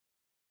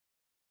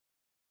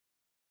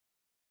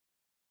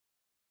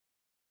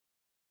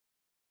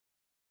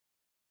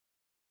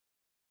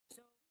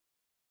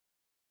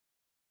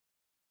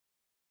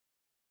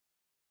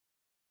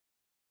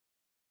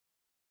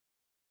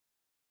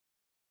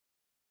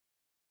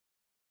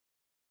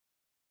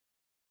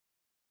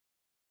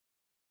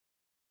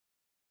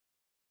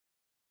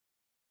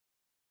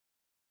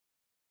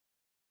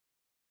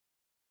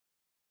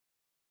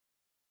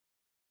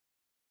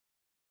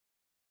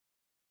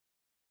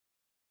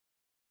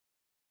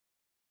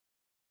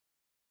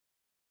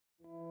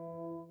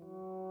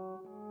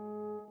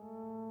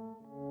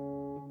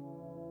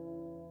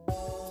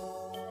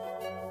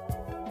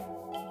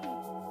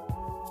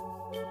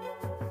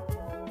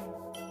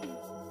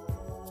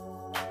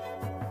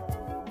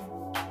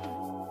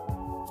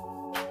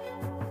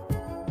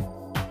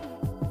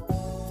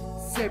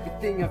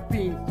everything I've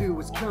been through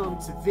has come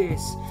to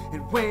this.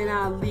 And when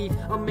I leave,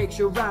 I'll make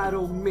sure I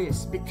don't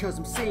miss, because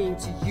I'm saying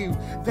to you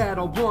that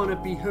I wanna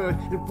be heard.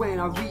 And when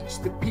I reach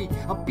the peak,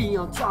 I'll be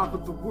on top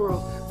of the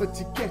world. But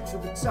to get to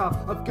the top,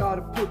 I've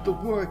gotta put the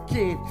work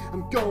in.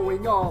 I'm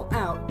going all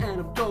out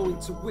and I'm going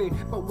to win.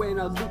 But when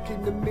I look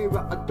in the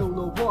mirror, I don't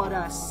know what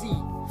I see,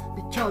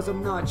 because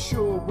I'm not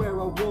sure where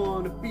I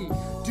wanna be.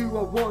 Do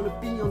I wanna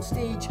be on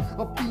stage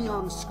or be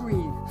on the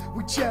screen?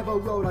 Whichever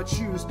road I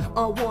choose,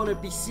 I wanna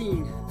be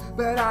seen.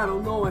 But I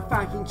don't know if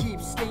I can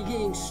keep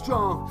staying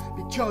strong,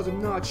 because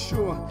I'm not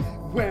sure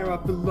where I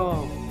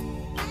belong.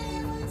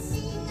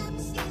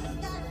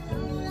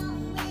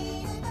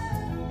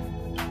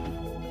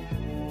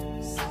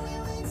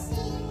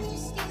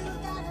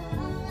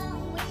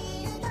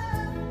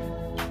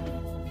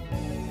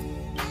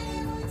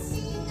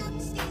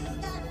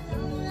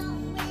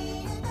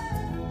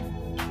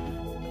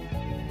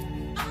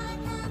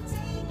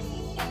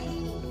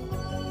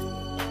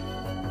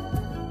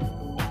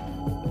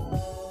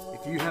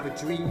 If you have a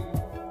dream,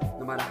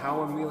 no matter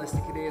how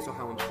unrealistic it is or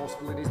how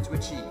impossible it is to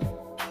achieve,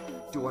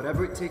 do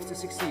whatever it takes to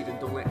succeed, and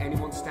don't let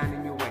anyone stand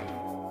in your way.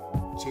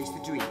 Chase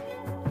the dream,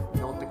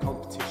 not the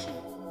competition.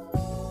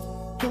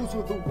 Those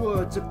were the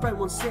words a friend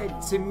once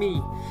said to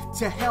me,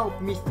 to help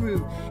me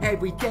through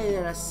every day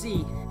that I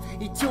see.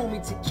 He told me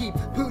to keep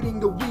putting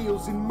the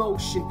wheels in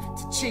motion,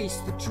 to chase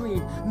the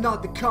dream,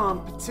 not the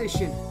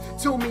competition.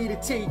 Told me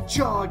to take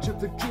charge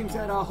of the dreams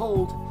that I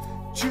hold,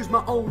 choose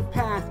my own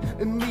path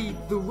and lead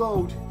the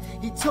road.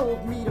 He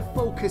told me to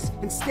focus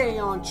and stay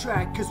on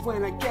track, cause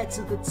when I get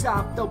to the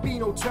top, there'll be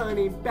no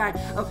turning back.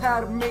 I've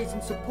had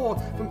amazing support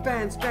from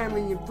fans,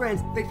 family and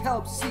friends. They've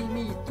helped see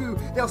me through,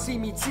 they'll see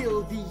me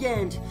till the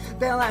end.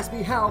 They'll ask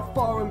me how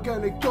far I'm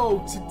gonna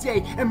go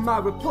today, and my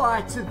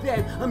reply to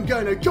them, I'm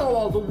gonna go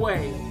all the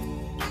way.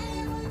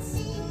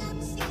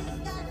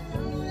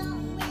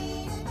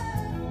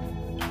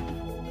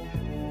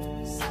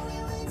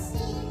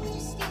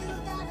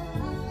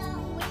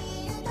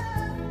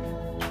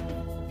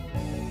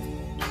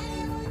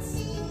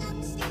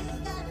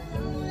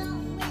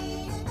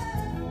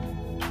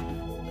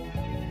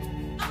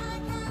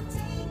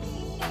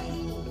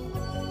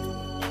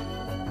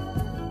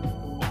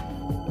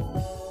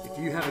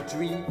 If you have a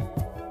dream,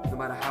 no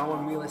matter how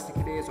unrealistic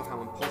it is or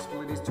how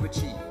impossible it is to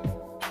achieve,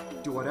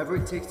 do whatever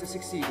it takes to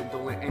succeed, and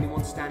don't let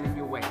anyone stand in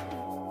your way.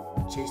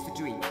 Chase the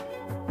dream,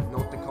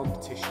 not the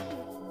competition.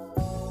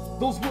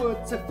 Those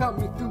words have helped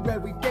me through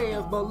every day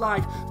of my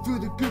life, through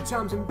the good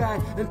times and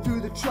bad, and through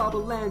the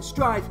trouble and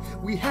strife.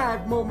 We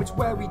had moments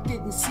where we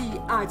didn't see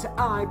eye to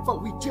eye,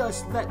 but we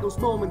just let those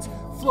moments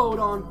float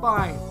on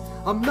by.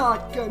 I'm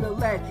not gonna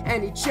let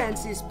any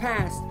chances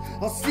pass.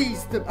 I'll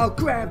seize them, I'll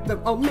grab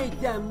them, I'll make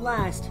them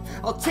last.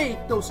 I'll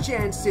take those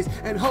chances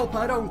and hope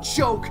I don't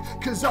choke,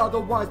 cause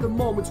otherwise the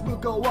moments will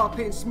go up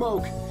in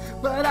smoke.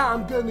 But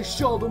I'm gonna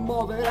show them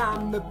all that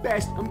I'm the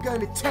best. I'm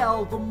gonna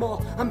tell them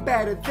all I'm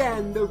better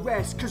than the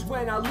rest, cause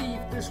when I leave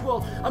this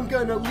world, I'm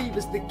gonna leave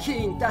as the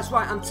king. That's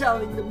why I'm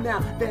telling them now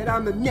that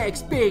I'm the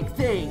next big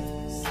thing.